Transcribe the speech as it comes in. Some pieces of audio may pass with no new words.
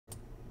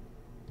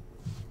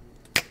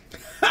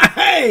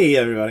Hey,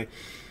 everybody.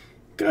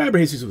 Good,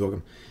 Jesus,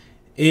 welcome.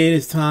 It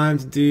is time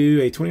to do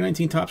a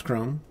 2019 Topps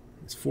Chrome.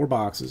 It's 4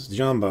 boxes,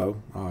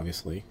 jumbo,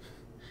 obviously.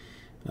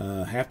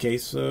 Half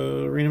case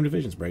random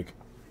divisions break.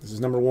 This is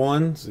number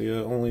 1. It's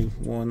the only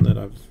one that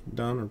I've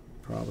done or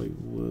probably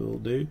will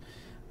do.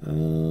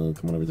 Come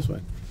on over this way.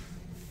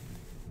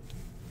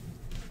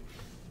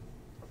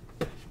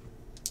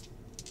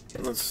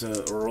 Let's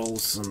roll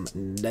some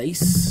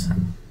dice.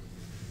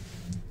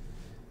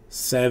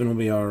 7 will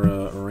be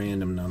our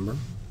random number.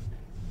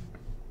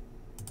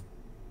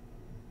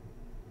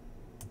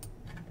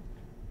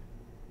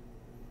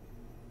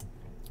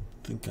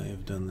 I think I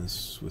have done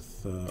this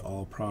with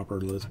all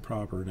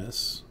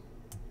properness.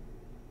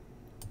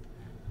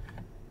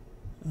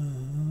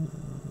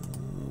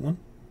 1,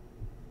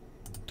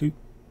 2,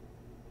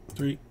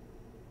 3,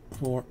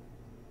 4,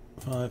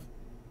 5,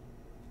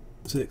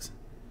 6.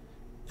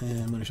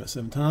 And money shot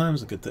 7 times.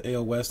 Look at the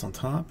AL West on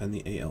top and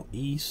the AL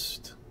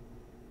East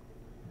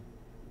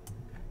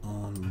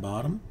on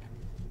bottom.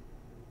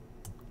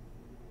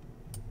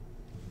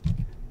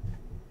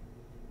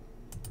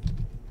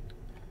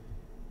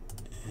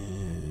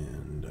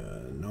 And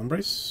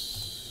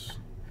nombres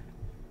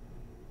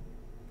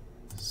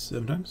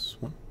 7 times.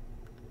 1,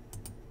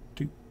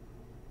 2,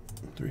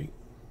 3,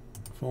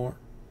 4,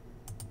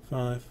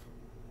 5,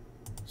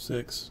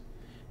 6.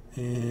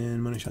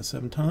 And money shot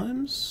 7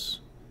 times.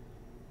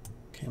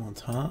 Came on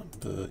top,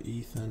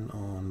 Ethan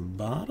on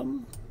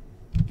bottom.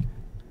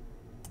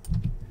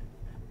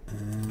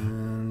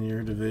 And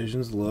your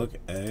divisions look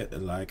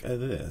like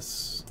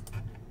this.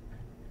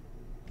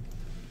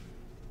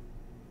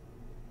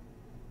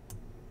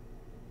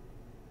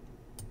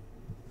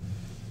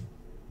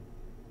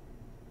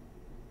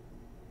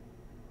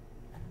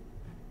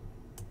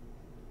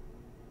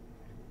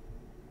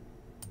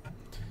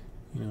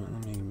 You know,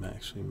 let me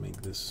actually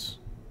make this.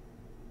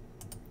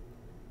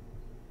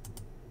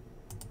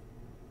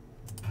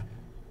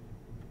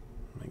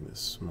 Make this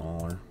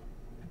smaller.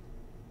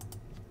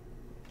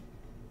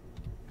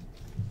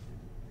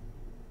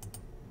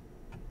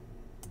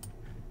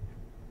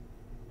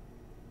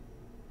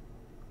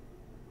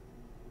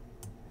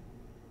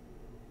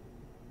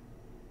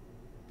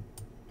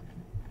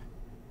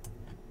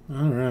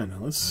 Alright, now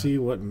let's see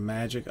what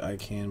magic I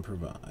can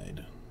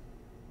provide.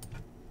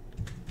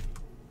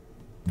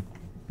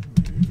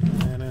 Move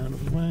that out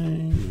of the way,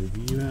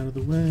 move you out of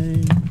the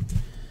way.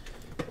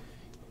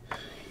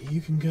 You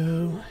can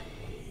go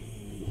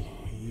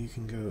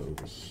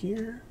over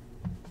here.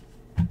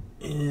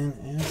 And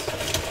as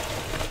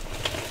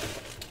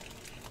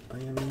I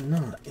am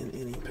not in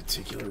any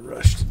particular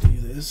rush to do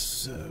this,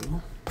 so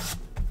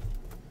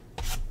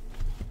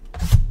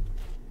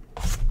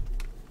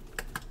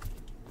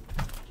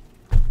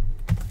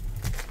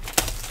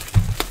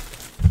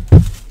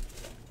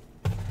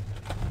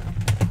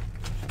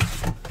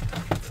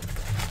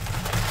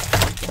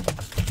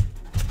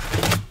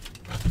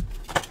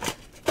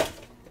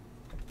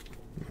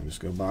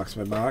go box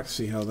by box,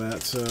 see how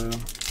that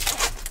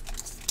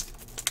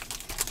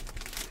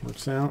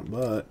works out,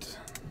 but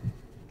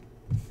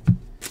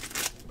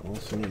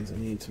also means I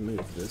need to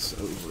move this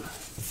over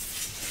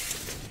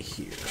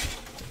here.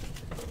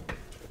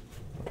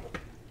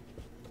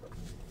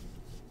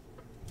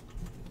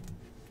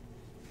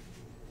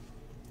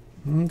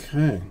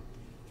 Okay.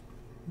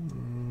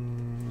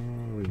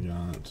 We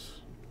got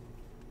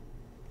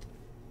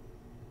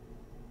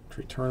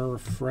Trey Turner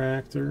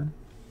refractor.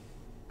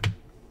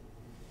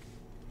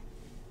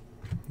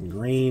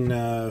 Green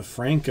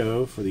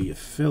Franco for the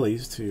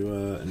Phillies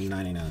to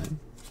 99.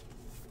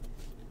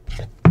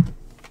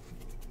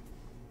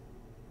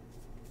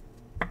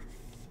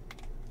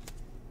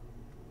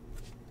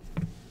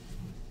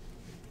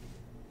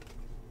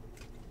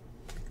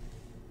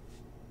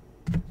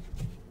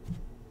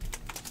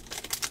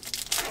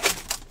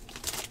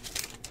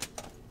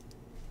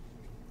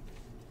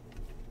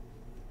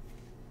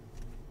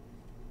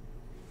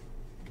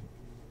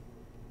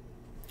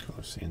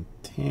 Color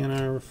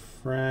Santana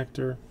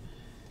refractor.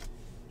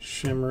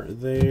 Shimmer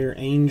there.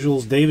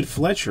 Angels, David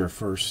Fletcher,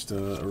 first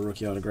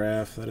rookie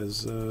autograph. That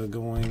is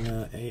going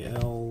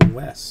AL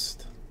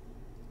West.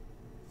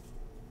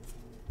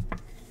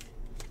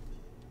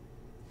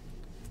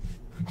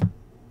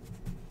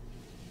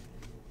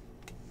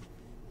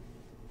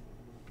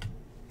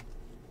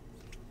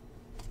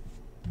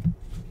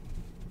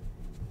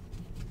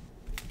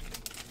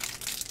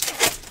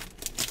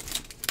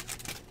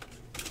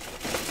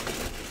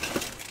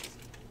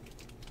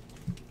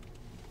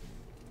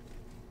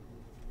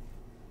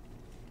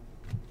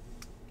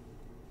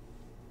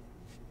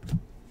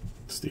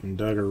 Stephen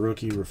Duggar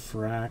rookie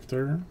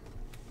refractor.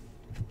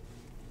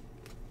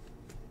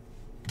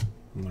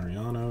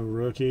 Mariano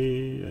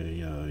rookie.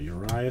 A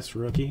Urias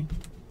rookie.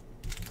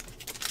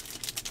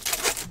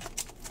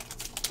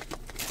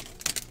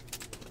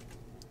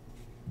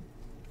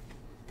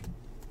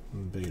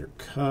 Vader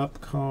Cup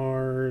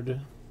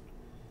card.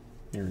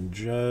 Aaron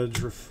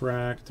Judge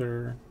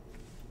refractor.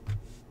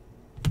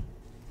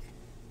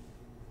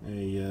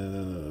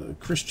 A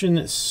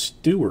Christian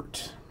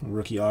Stewart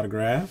rookie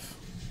autograph.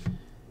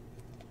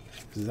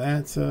 Is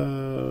that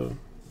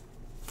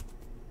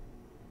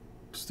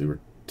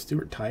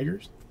Stuart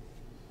Tigers?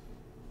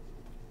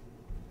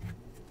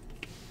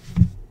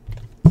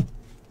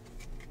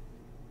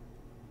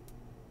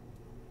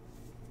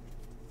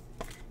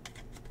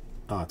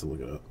 I'll have to look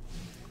it up.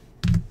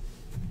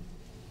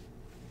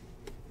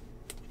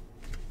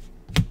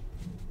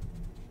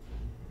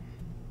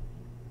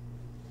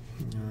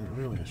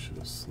 Really, I should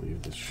have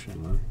sleeved this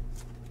shimmer.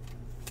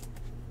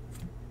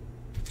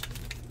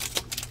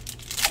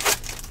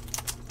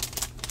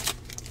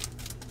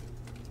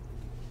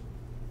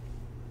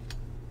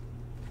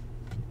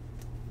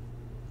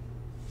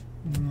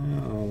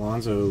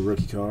 Alonso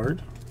rookie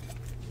card.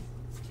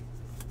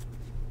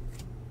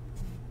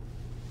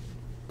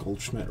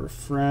 Goldschmidt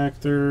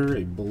refractor,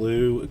 a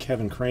blue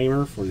Kevin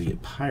Kramer for the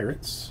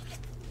Pirates.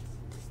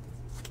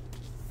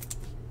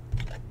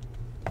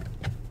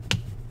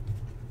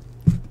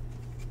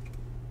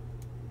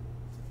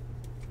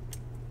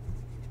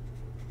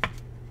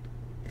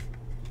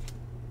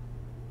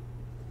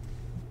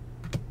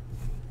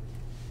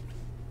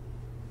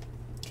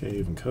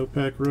 Cave and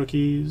Kopech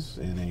rookies,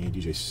 and a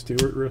DJ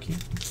Stewart rookie.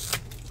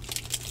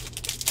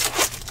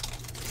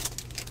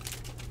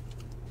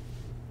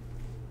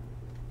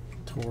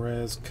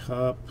 Torres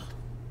Cup.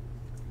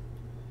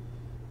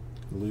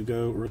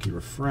 Lugo rookie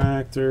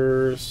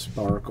refractor.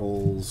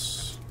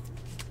 Sparkles.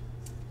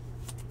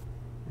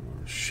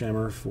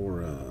 Shimmer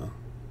for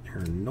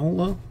Aaron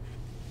Nola.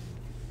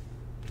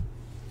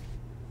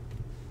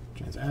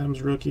 Chance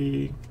Adams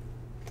rookie.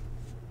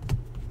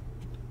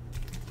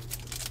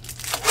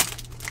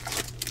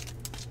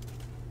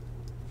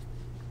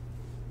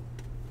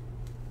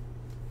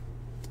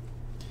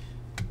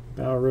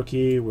 Bauer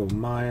rookie. Will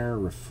Meyer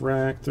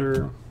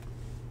refractor.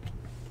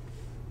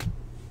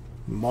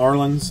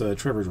 Marlins,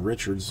 Trevor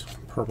Richards,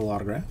 purple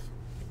autograph.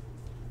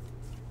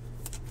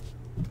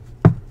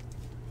 We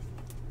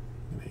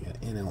got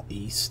NL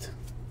East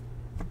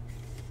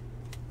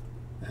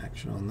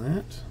action on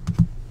that.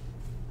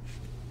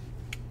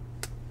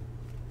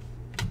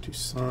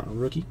 Toussaint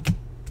rookie.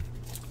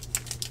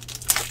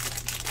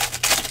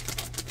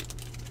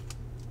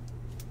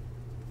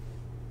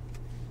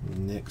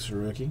 Knicks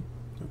rookie.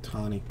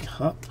 Ohtani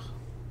Cup.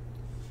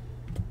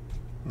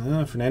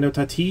 Fernando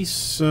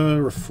Tatis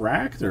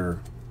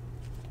refractor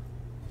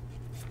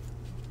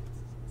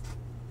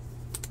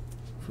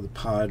for the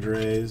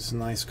Padres.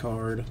 Nice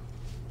card.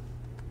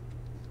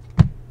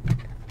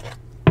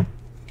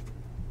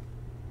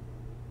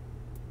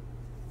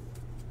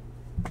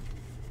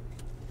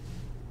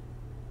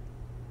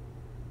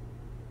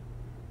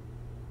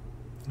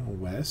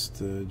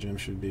 West. Jim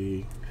should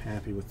be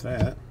happy with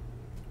that.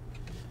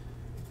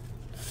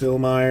 Phil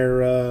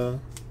Meyer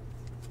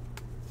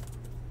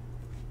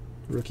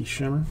rookie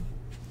shimmer.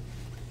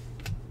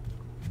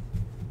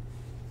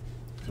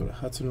 Go to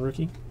Hudson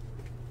rookie.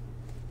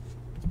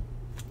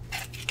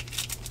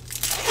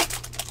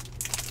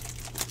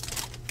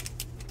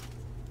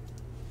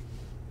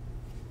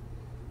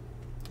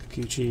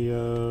 Kikuchi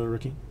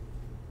rookie.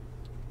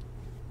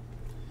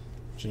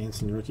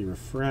 Jansen rookie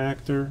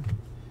refractor.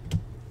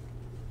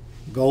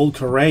 Gold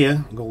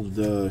Correa, gold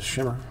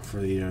shimmer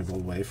for the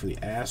gold wave for the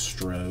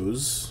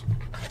Astros.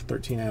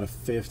 13 out of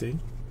 50.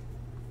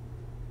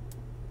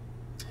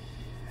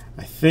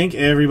 I think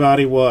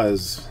everybody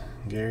was.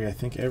 Gary, I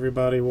think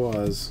everybody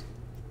was.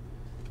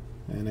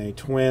 And a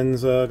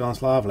Twins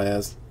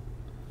Gonçalves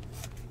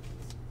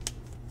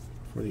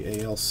for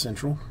the AL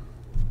Central.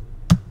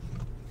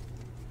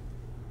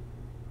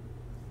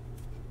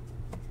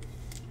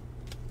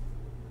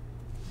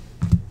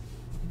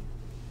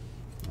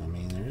 I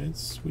mean,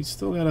 we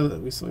still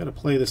gotta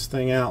play this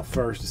thing out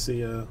first to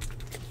see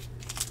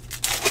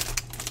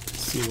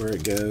where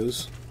it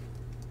goes.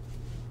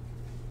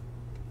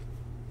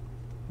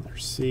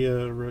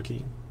 Garcia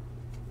rookie.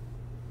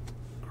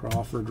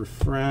 Crawford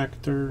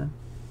refractor.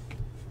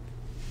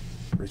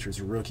 Richards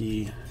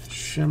rookie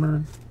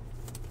shimmer.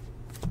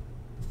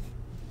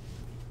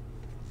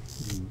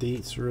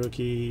 Dietz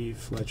rookie.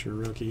 Fletcher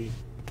rookie.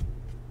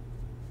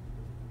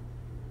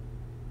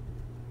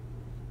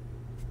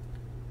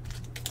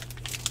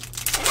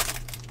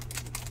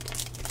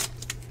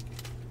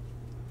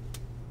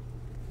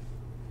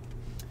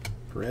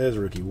 Perez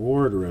rookie.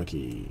 Ward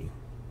rookie.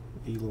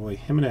 Eloy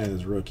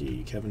Jimenez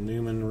rookie. Kevin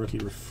Newman rookie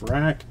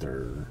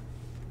refractor.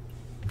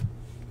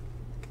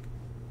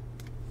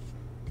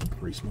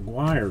 Reese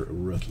McGuire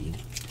rookie.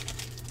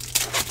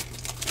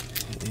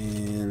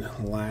 And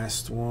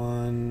last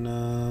one,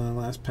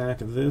 last pack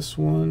of this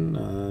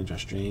one,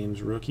 Josh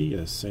James rookie,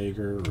 a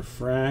Sager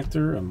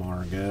refractor, a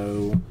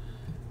Margot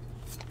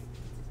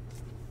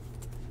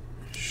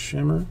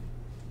shimmer,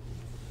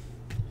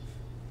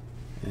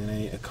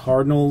 and a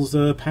Cardinals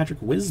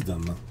Patrick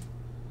Wisdom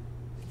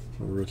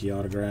rookie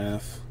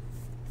autograph.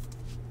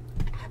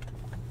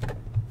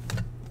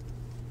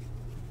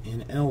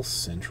 In NL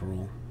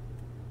Central.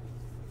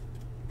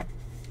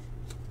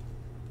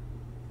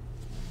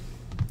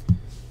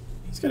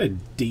 He's got a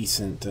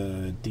decent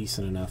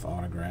enough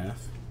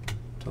autograph.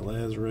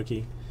 Tellez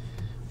rookie.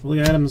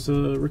 Willie Adams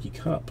rookie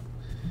cup.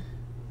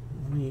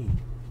 Oops.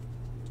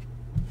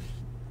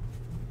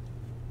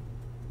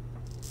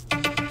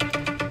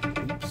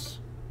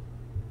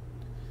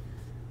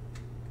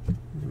 Let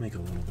me make a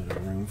little bit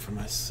of room for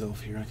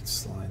myself here. I can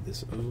slide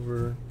this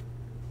over.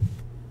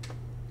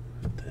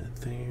 Put that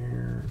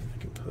there. I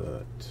can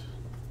put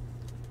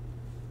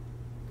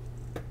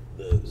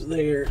those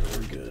there.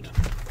 We're good.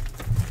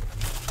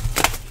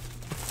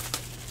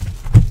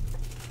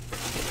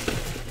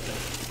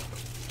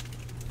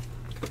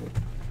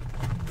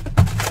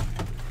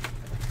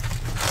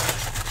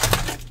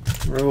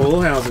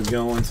 Roll, how's it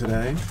going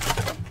today?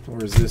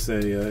 Or is this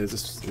a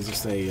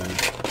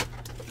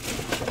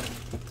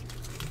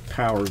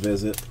power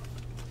visit?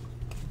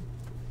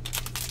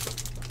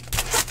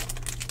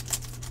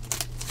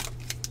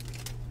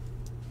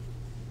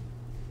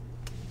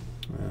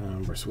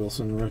 Bruce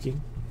Wilson rookie.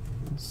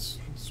 Let's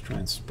try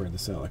and spread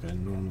this out like I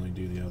normally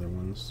do the other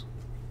ones.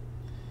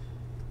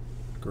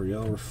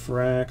 Gurriel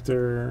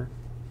refractor.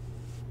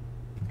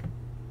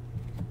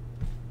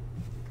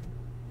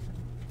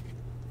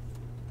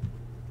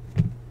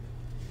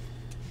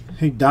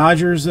 Hey,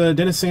 Dodgers,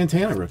 Dennis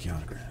Santana rookie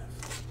autograph.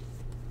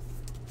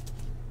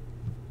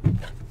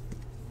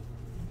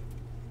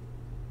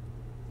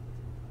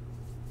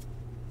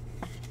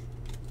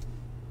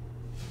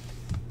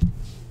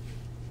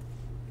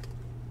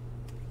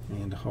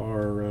 And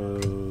Har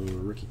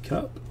rookie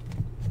cup.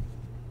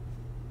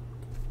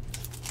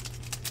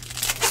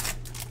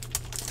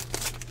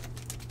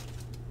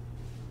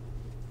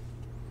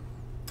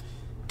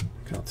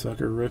 Kyle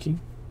Tucker rookie.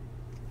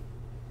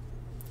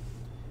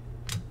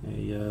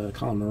 A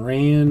Colin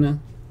Moran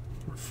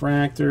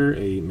refractor,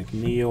 a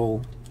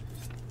McNeil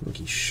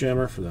rookie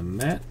shimmer for the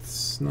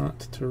Mets,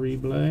 not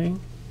terrible. And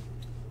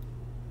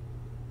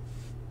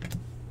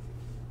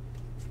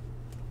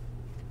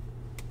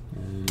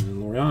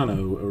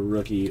Laureano, a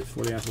rookie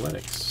for the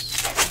Athletics.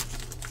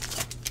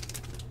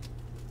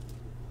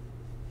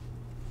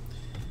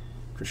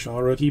 Kershaw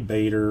rookie,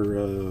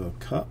 Bader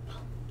cup.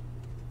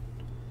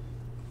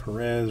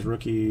 Perez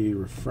rookie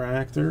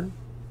refractor.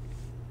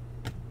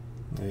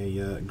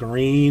 A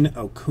green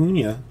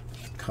Acuna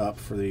cup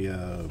for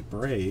the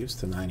Braves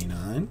to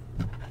 99.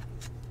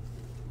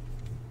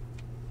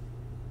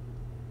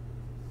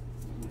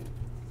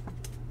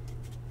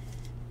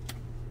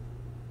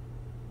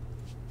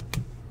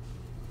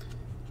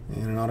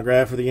 And an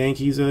autograph for the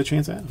Yankees,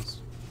 Chance Adams.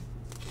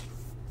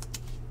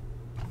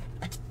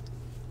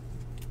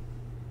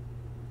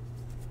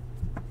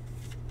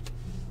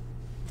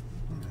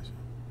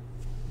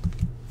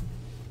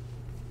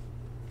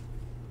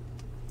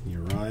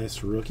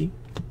 Urias rookie.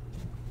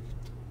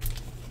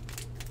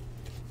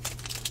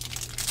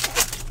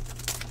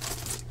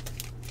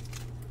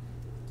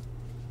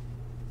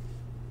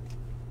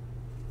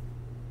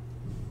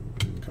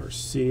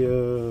 Garcia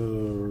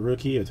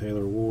rookie, a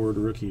Taylor Ward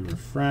rookie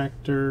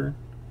refractor.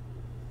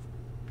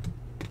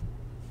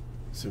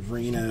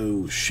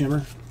 Severino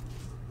shimmer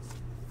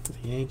for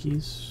the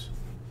Yankees.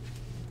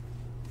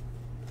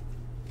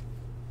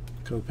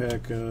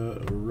 Kopech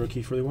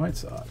rookie for the White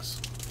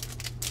Sox.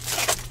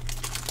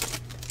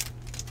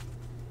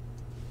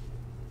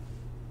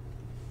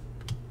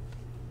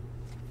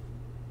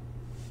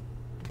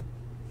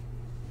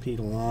 Pete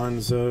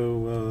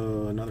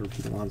Alonso, another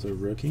Pete Alonso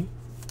rookie.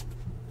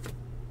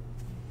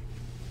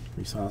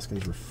 Rhys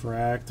Hoskins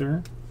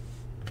refractor.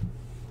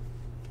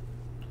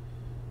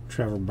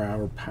 Trevor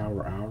Bauer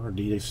Power Hour.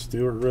 D.J.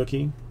 Stewart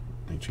rookie.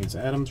 A Chance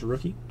Adams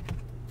rookie.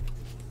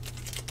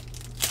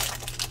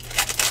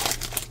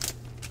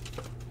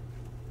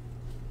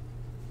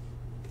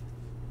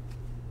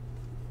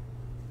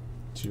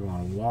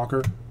 Juwan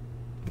Walker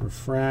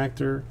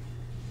refractor.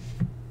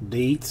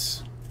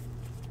 Dietz.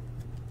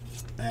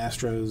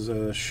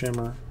 Astros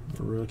shimmer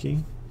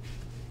rookie.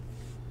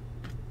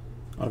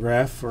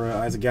 Autograph for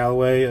Isaac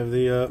Galloway of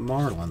the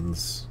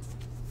Marlins.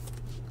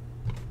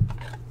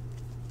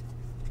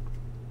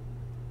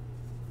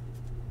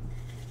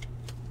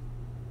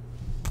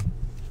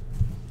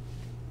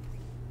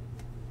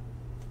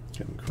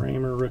 Kevin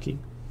Kramer rookie.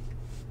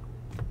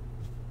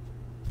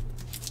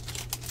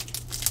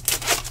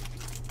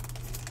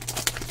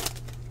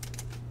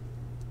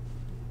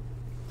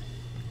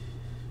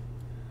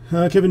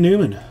 Kevin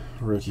Newman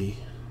rookie.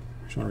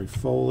 Sean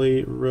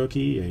Foley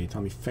rookie. A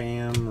Tommy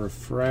Pham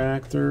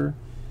refractor.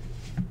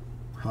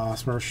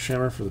 Hosmer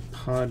shimmer for the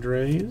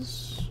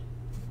Padres.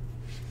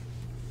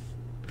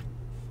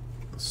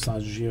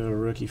 Saggio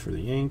rookie for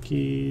the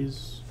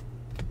Yankees.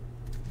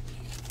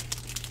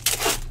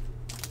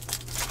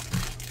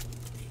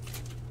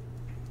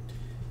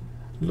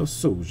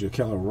 Losoja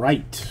Keller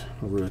Wright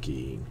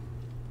rookie.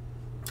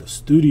 The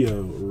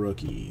Studio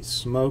rookie.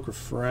 Smoke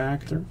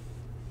refractor.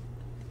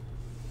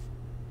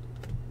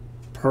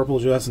 Purple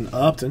Justin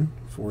Upton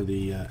for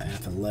the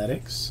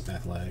Athletics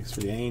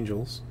for the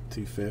Angels,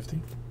 250.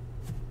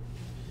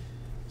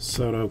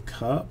 Soto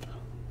Cup.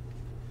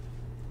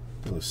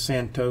 Los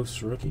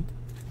Santos rookie.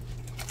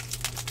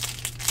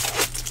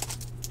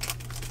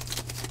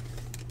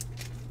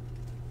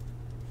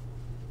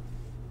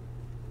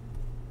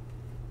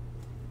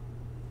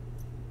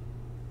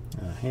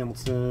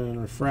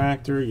 Hamilton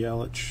Refractor,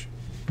 Yelich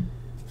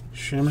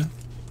Shimmer.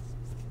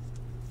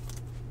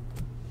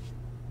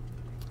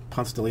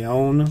 Ponce de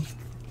Leon,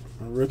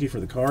 a rookie for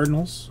the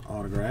Cardinals,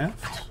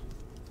 autographed.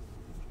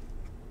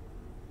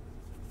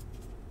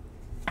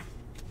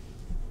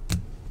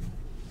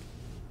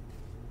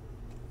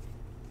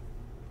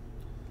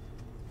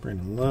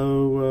 Brandon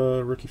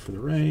Lowe, rookie for the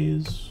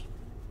Rays.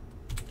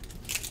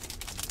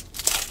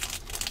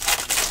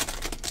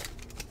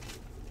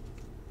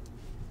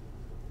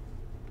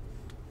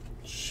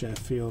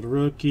 Sheffield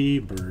rookie,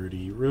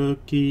 Birdie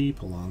rookie,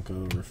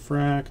 Polanco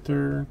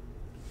refractor,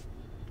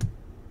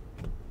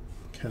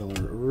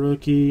 Keller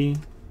rookie,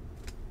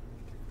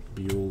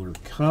 Bueller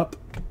Cup,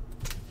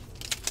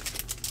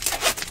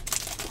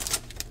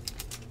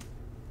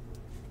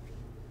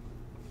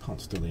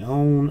 Ponce de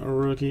Leon a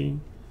rookie,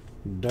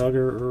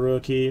 Duggar a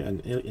rookie,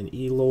 an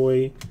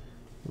Eloy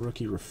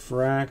rookie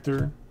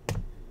refractor,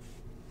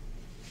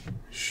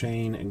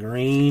 Shane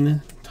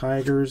Green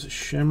Tigers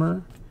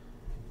shimmer,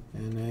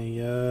 and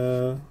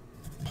a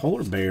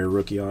Polar Bear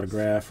rookie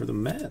autograph for the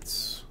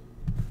Mets.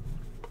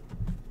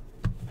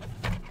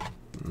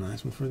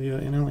 Nice one for the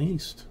NL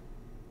East.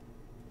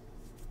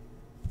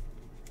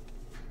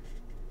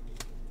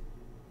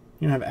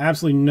 You know, I have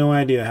absolutely no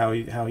idea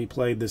how he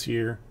played this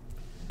year.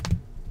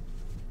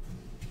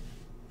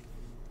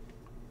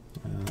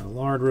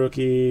 Lard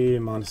rookie,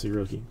 Mondesi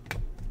rookie.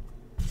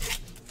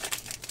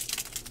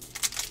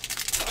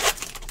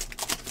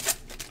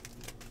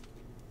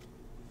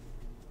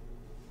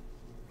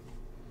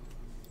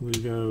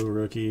 Lugo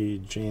rookie,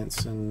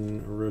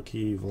 Jansen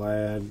rookie,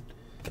 Vlad.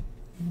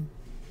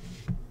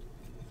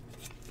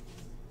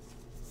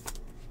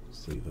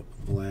 Let's leave up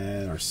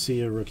Vlad.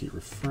 Arcia rookie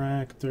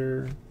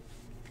refractor.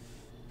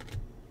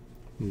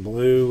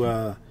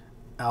 Blue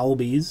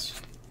Albies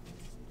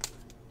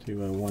to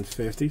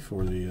 150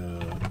 for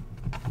the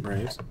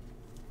Braves.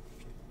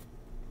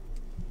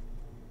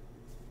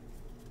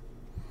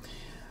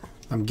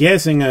 I'm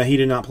guessing he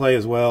did not play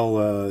as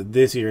well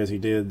this year as he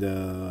did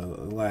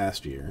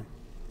last year.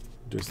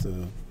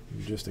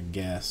 Just a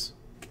guess.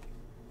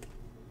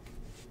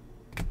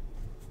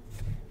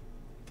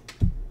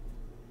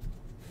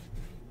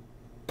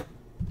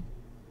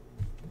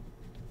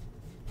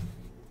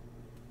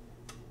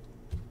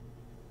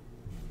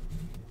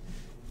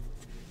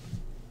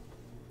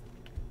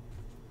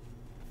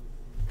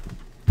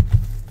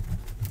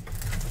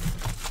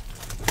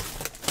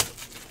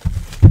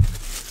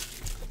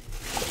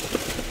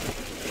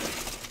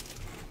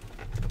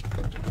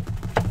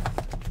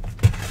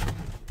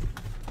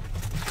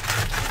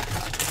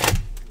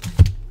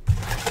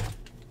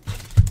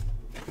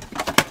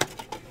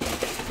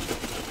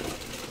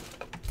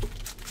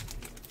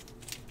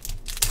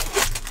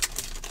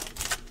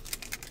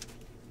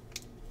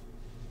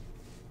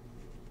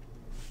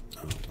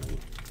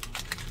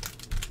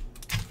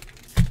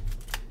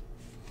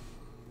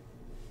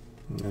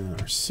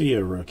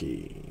 Arcia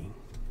rookie,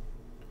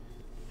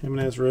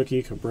 Jimenez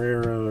rookie,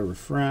 Cabrera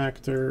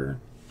refractor,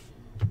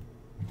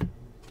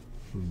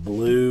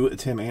 blue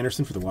Tim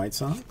Anderson for the White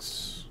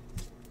Sox,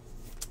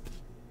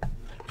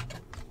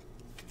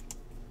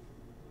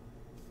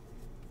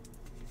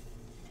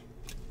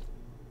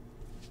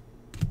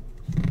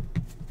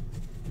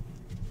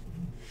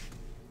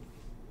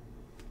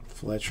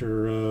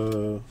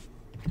 Fletcher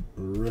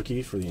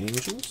rookie for the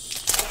Angels.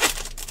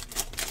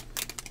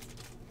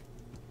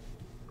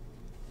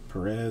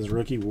 Perez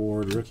rookie,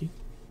 Ward rookie.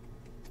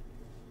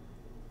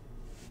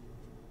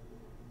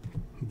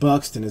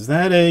 Buxton, is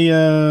that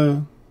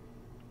a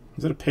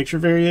picture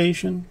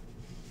variation?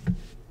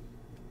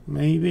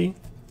 Maybe.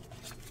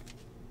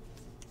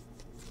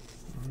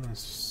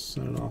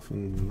 Set it off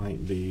and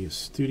might be a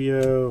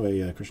studio,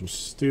 a Christian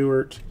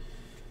Stewart,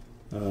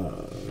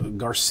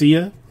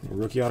 Garcia, a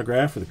rookie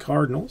autograph for the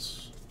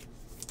Cardinals.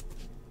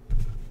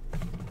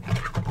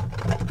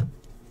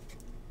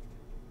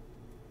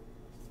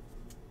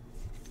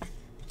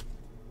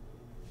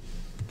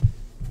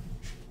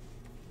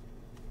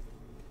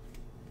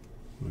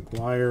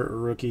 McGuire, a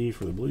rookie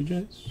for the Blue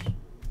Jays.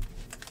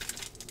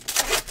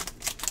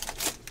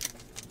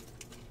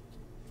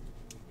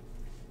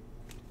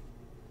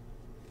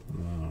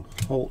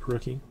 Holt,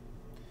 rookie.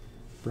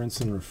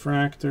 Brinson,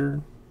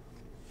 refractor.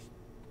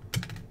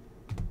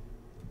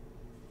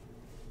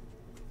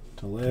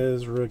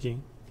 Tellez, rookie.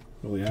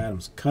 Willie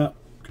Adams, Cup.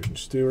 Christian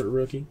Stewart,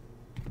 rookie.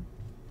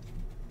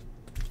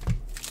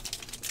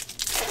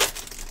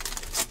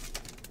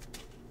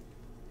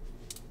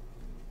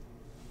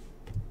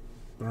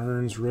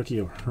 Burns,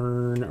 rookie.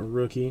 O'Hearn, a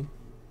rookie.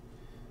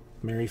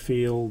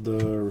 Merrifield,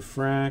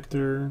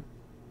 refractor.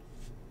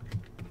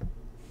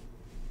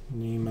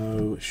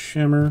 Nemo,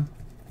 shimmer.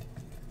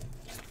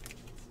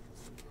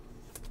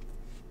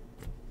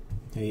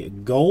 A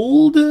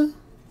gold,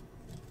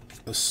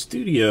 a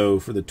studio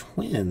for the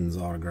Twins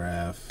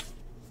autograph.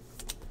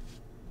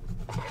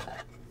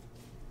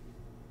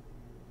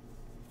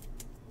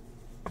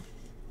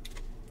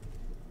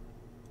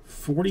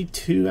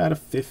 .42 out of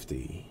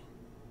 50.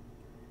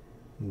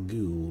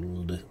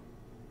 Gould.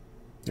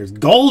 There's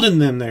gold in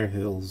them there,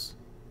 Hills.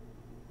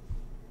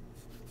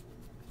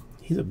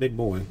 He's a big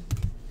boy.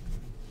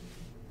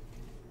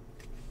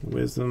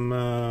 Wisdom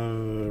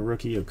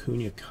rookie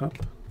Acuna Cup.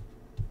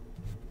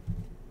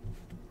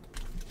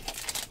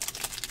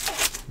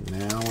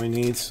 Now we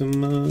need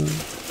some,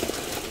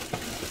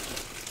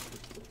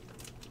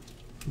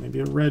 maybe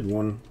a red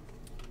one.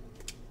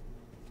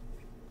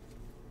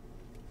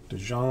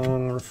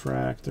 DeJong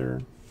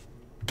refractor.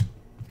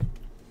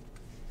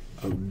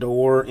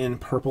 Odor in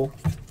purple.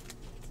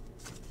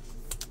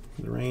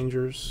 The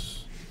Rangers.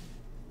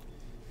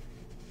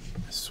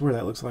 I swear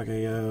that looks like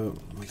a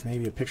like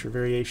maybe a picture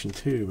variation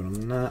too, but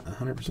I'm not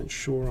 100%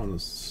 sure on the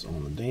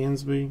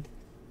Dansby.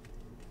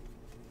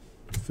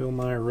 Phil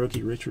Meyer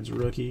rookie, Richards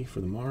rookie for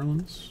the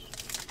Marlins.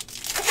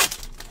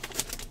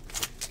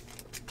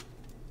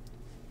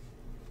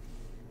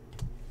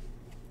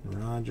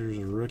 Rogers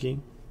rookie.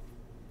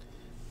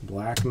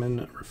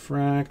 Blackman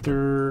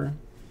refractor.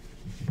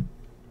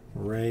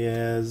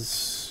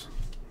 Reyes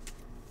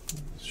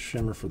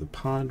shimmer for the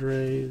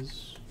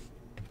Padres.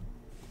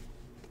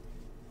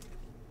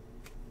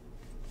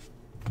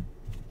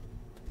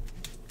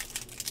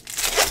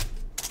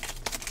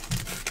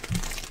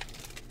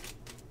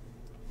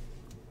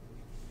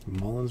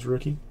 Mullins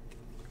rookie.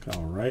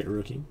 Kyle Wright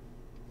rookie.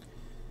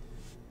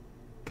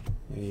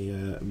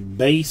 A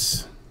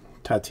base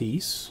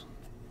Tatis.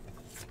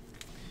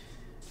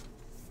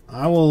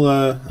 I will,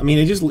 I mean,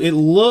 it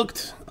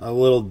looked a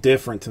little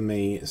different to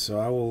me, so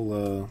I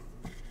will,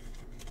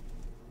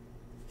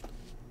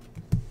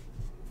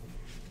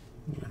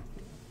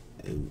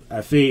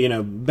 I feel, you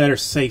know, better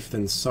safe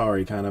than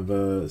sorry kind of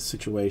a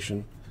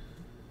situation.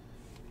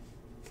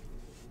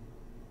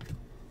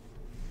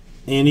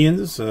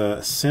 Indians,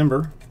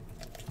 Simber,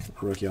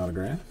 rookie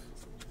autograph.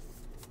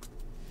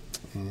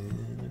 And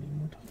any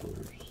more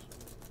tumblers?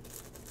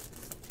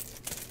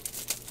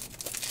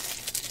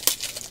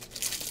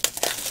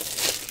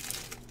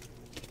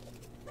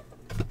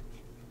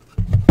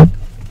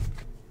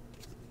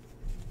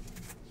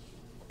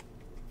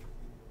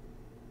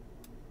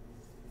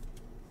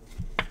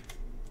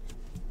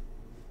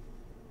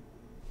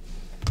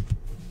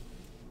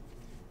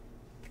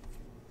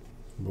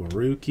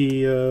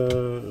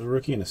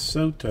 Rookie in a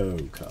Soto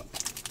Cup.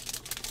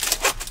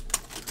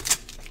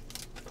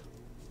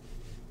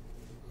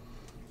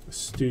 A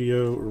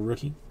Studio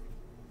rookie.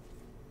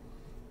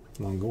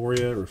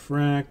 Longoria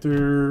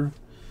refractor.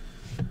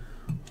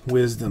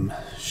 Wisdom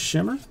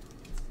shimmer.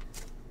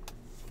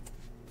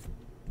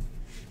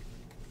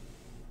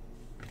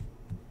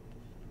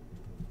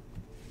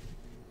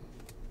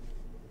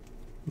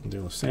 De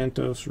Los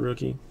Santos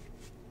rookie.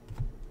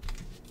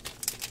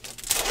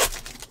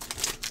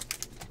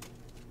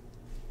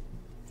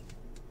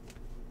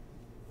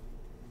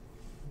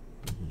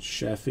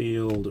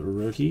 Sheffield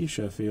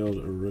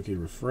rookie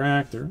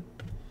refractor.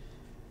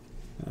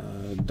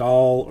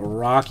 Dahl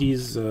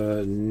Rockies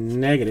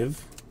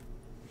negative.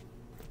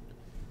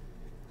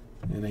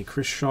 And a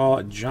Chris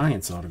Shaw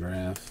Giants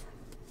autograph.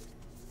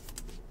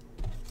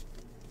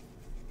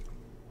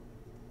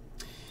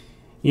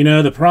 You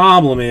know, the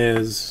problem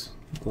is,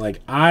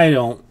 like, I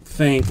don't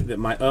think that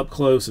my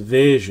up-close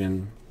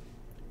vision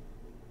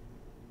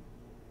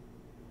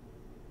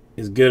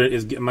is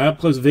good. My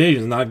up-close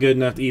vision is not good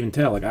enough to even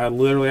tell. Like, I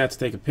literally have to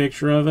take a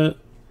picture of it,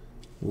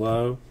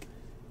 low,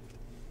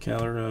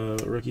 Keller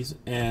rookies,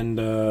 and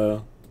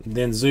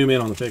then zoom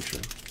in on the picture.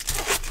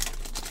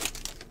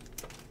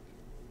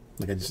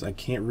 Like, I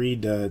can't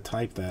read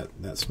type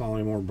that small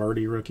anymore.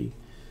 Birdie rookie,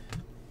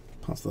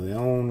 Ponce de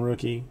Leon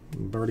rookie,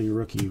 Birdie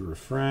rookie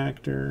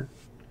refractor,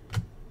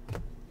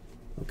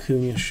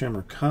 Acuna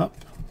shimmer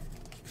cup.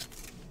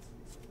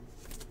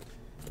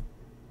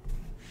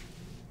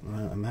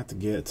 I'm gonna have to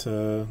get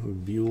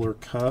Bueller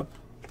Cup.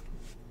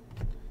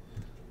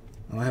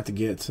 I'm gonna have to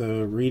get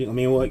reading. I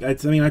mean, like I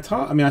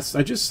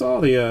just saw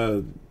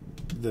the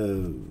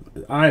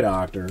eye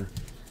doctor,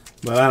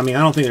 but I mean, I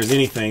don't think there's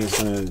anything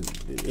that's gonna,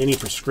 any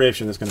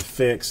prescription that's gonna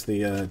fix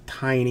the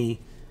tiny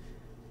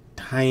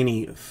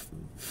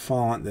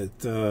font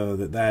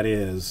that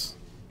is.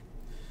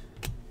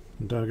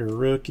 Duggar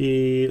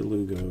rookie,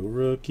 Lugo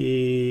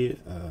rookie,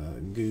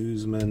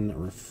 Guzman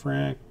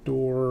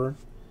refractor.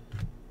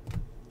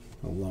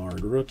 Allard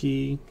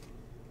rookie.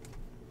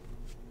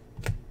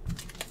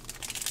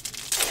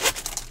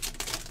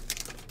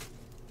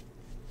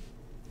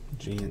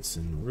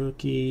 Jansen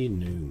rookie.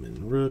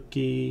 Newman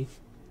rookie.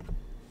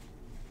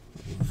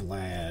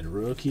 Vlad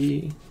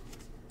rookie.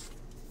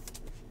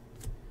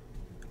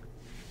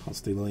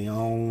 Ponce de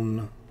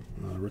Leon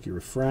rookie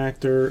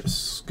refractor.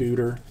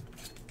 Scooter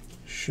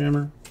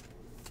shimmer.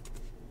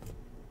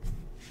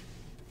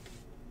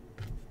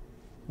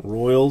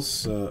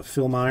 Royals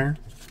Phil Meyer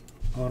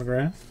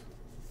autograph.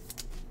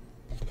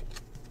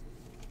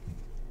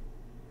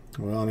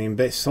 Well, I mean,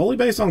 solely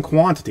based on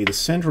quantity, the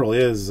Central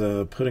is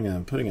putting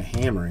a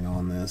hammering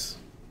on this.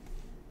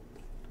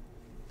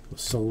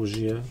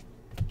 Solskjaer.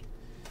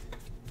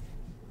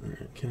 All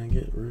right, can I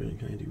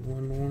do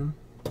one more?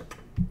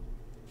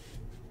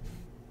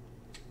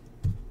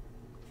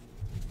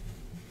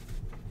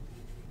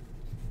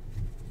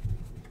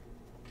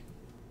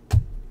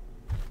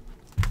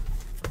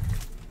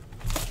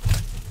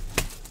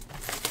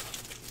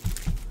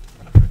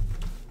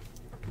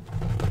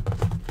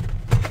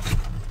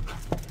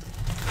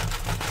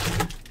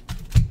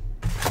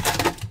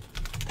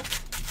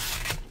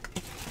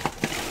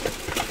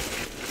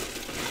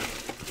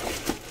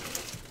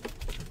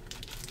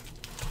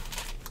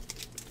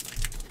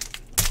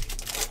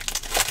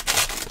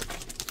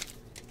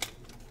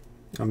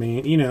 I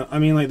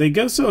mean, like they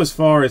go so as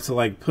far as to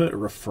like put a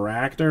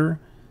refractor,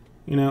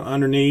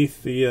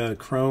 underneath the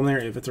chrome there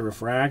if it's a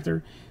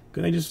refractor.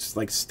 Could they just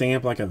like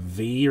stamp like a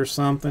V or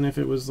something if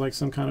it was like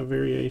some kind of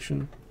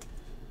variation?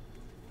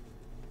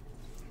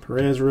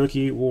 Perez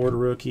rookie, Ward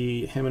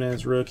rookie,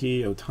 Jimenez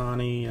rookie,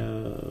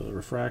 Ohtani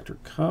refractor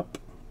cup.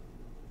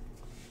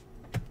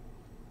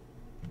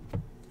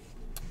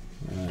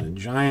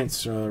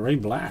 Giants Ray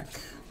Black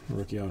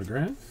rookie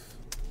autograph.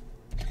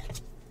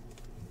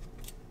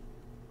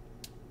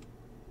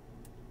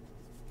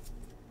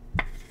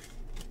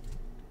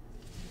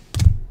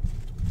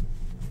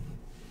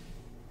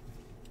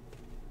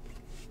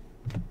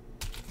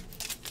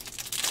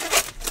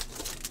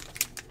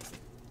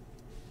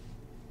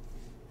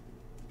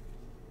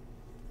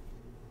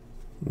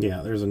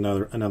 Yeah, there's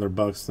another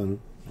Buxton.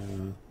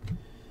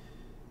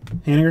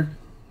 Henniger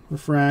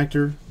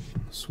refractor.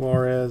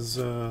 Suarez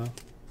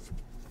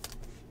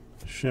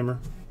shimmer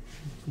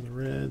for the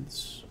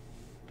Reds.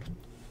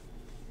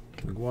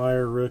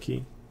 McGuire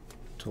rookie.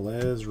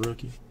 Tellez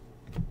rookie.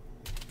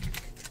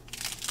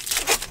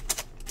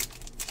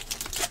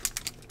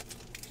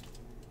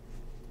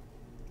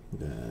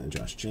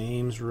 Josh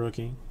James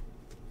rookie.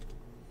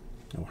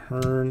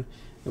 O'Hearn.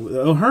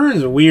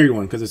 O'Hearn's a weird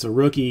one because it's a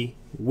rookie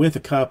with a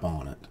cup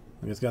on it.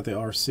 Like it's got the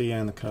RC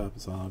and the cup.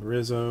 It's odd.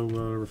 Rizzo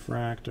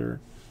refractor.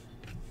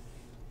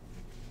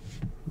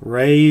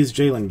 Rays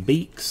Jalen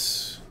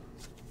Beeks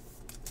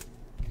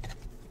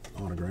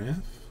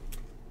autograph.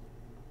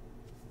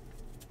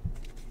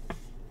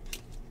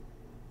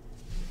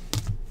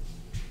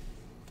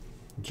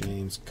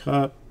 James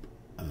Cup.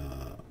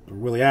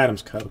 Willie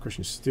Adams Cup.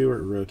 Christian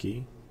Stewart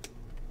rookie.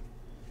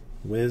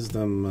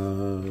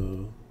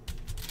 Wisdom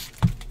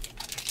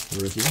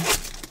rookie.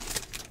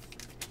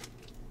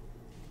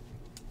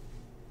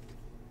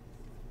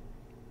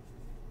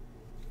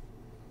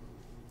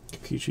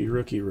 Kikuchi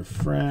rookie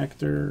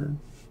refractor.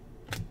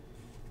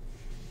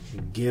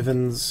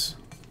 Givens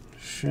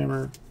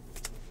shimmer.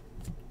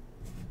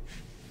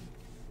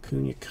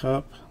 Cunha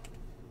Cup.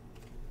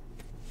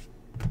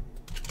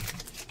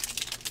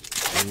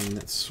 And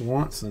that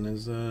Swanson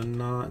is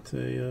not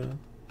a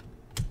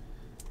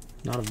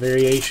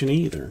variation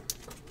either.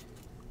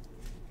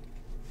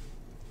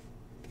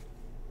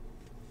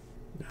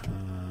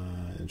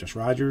 Josh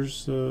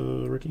Rogers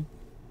rookie.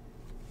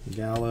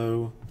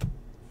 Gallo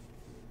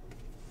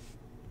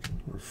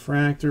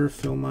refractor.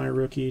 Phil Meyer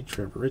rookie.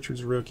 Trevor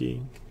Richards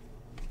rookie.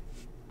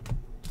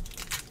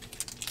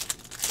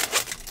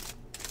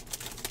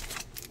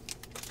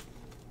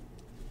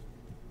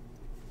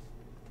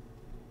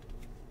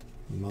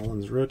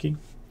 Mullins rookie.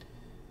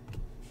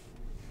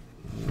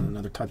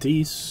 Another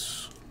Tatis.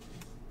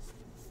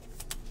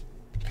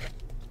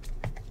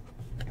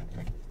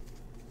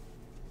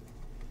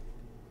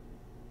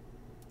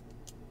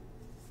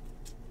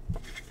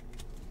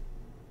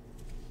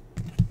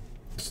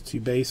 Two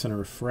base and a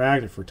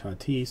refractor for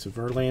Tatis. A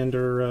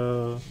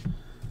Verlander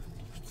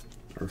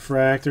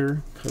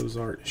refractor.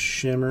 Cozart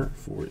shimmer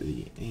for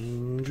the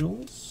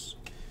Angels.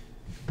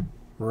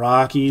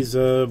 Rockies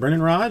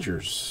Brendan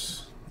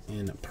Rodgers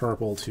in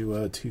purple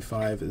to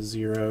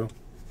 250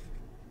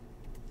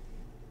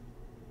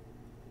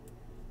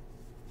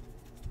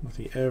 with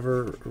the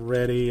ever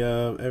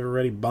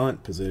ready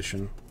bunt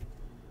position.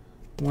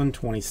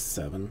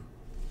 127.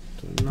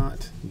 So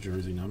not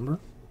jersey number.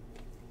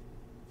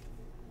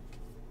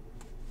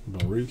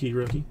 Baruki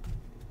rookie.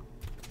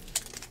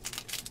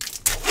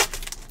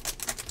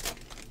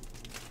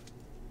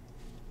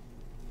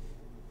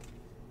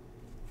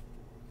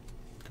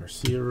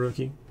 Garcia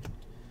rookie.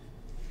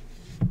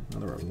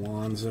 Another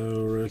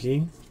Alonso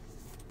rookie.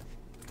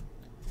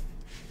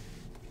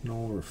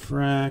 No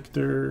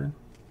refractor.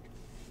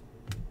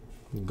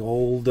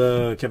 Gold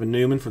Kevin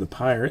Newman for the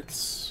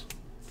Pirates.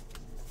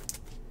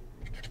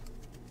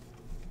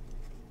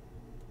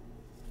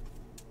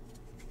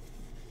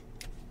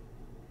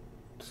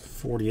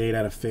 .48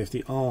 out of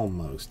 50,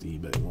 almost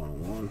eBay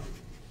 101.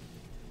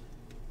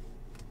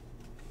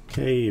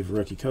 Cave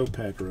rookie,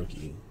 Kopech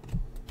rookie.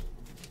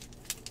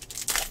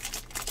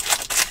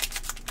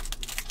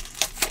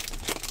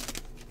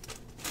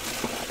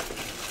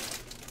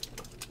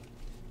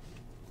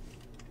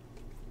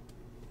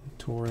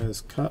 Torres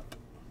Cup.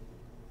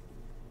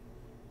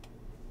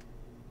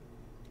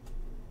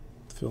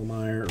 Phil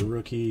Meyer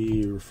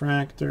rookie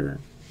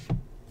refractor.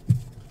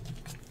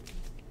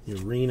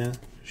 Urena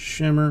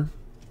shimmer.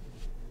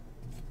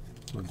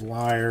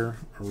 McGuire,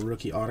 a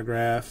rookie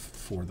autograph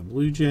for the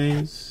Blue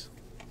Jays.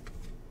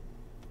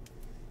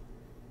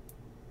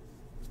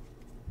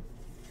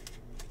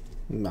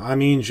 I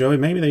mean, Joey,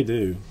 maybe they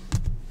do.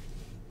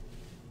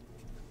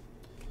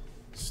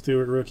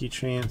 Stewart rookie,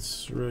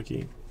 Chance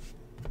rookie.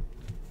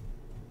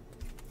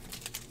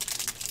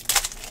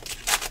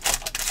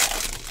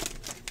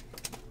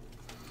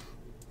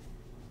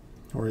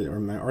 Or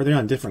are they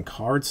on different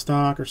card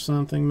stock or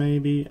something,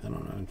 maybe? I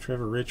don't know.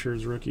 Trevor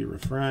Richards rookie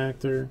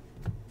refractor.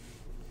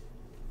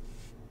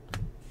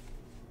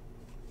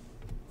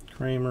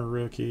 Kramer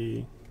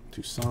rookie,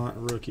 Toussaint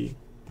rookie.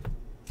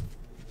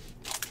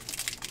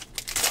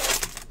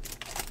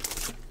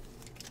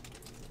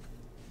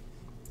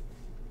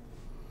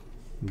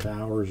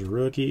 Bowers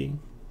rookie.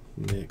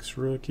 Nix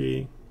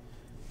rookie.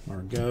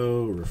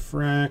 Margot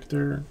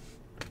refractor.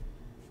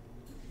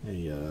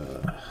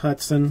 A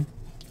Hudson.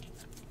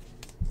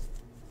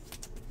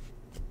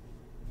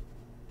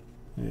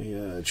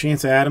 A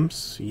Chance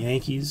Adams,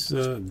 Yankees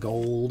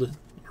gold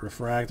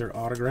refractor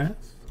autograph.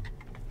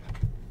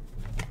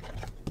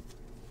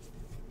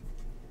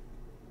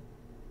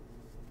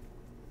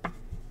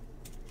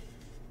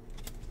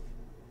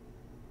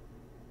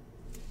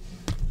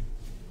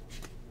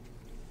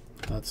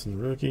 Hudson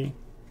rookie.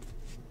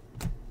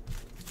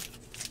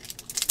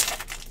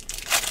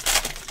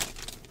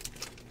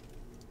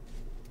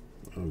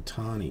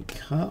 Ohtani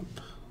Cup.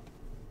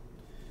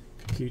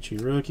 Kikuchi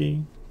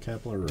rookie.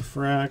 Kepler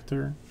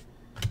refractor.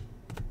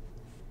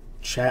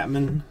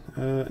 Chapman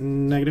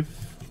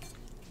negative.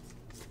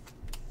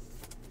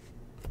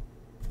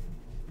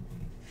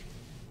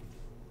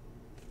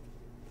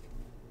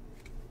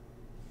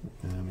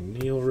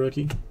 McNeil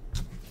rookie.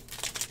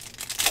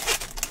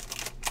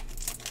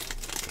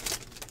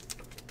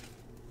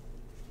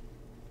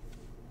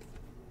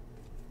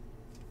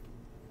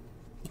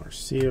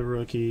 Garcia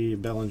rookie.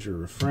 Bellinger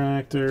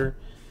refractor.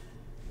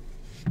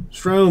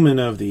 Stroman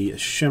of the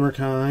shimmer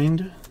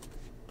kind.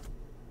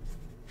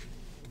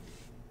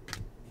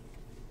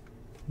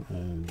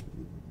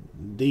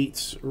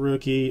 Dietz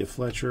rookie,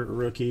 Fletcher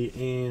rookie,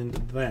 and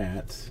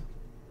that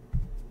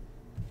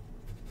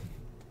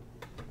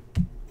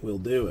will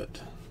do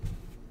it.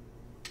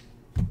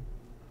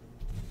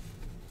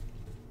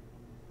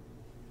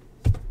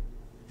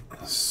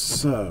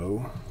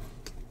 So,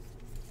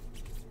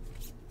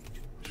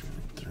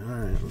 all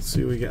right, let's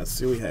see what we got. Let's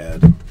see what we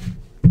had.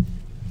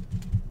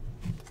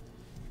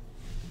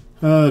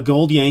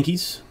 Gold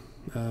Yankees,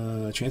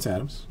 Chance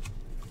Adams.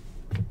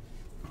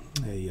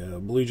 A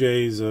Blue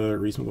Jays,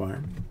 Reese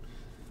McGuire.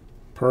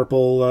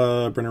 Purple,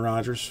 Brendan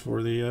Rodgers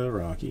for the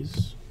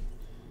Rockies.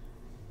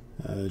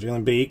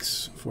 Jalen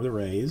Beeks for the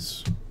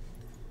Rays.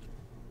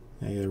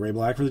 A Ray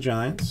Black for the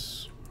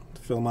Giants.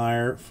 Phil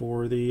Meyer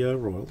for the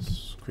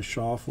Royals. Chris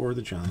Shaw for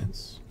the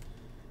Giants.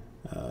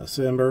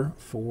 Simber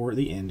for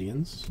the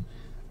Indians.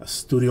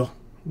 Studio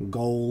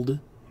Gold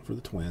for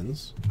the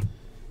Twins.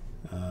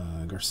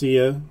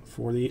 Garcia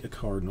for the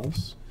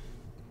Cardinals.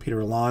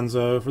 Peter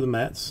Alonso for the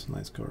Mets.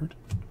 Nice card.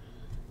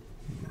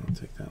 I'll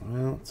take that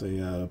one out. It's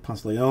a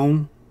Ponce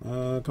Leon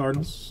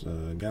Cardinals.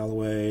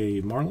 Galloway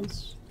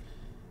Marlins.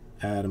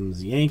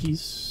 Adams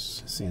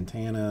Yankees.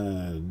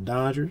 Santana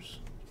Dodgers.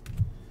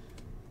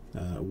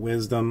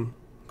 Wisdom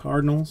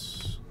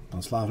Cardinals.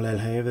 Bonslav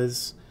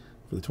Lelhaves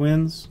for the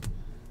Twins.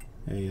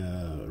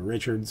 A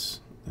Richards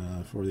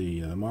for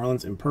the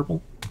Marlins in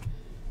purple.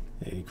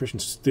 A Christian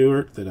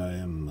Stewart that I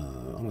am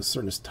almost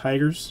certain is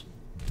Tigers.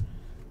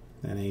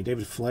 And a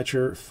David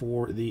Fletcher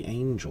for the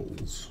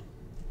Angels.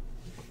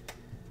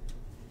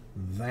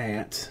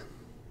 That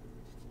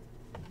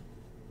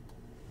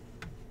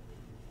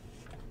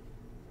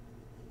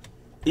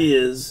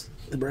is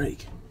the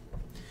break.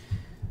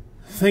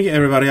 Thank you,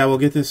 everybody. I will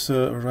get this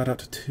right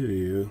out to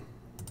you.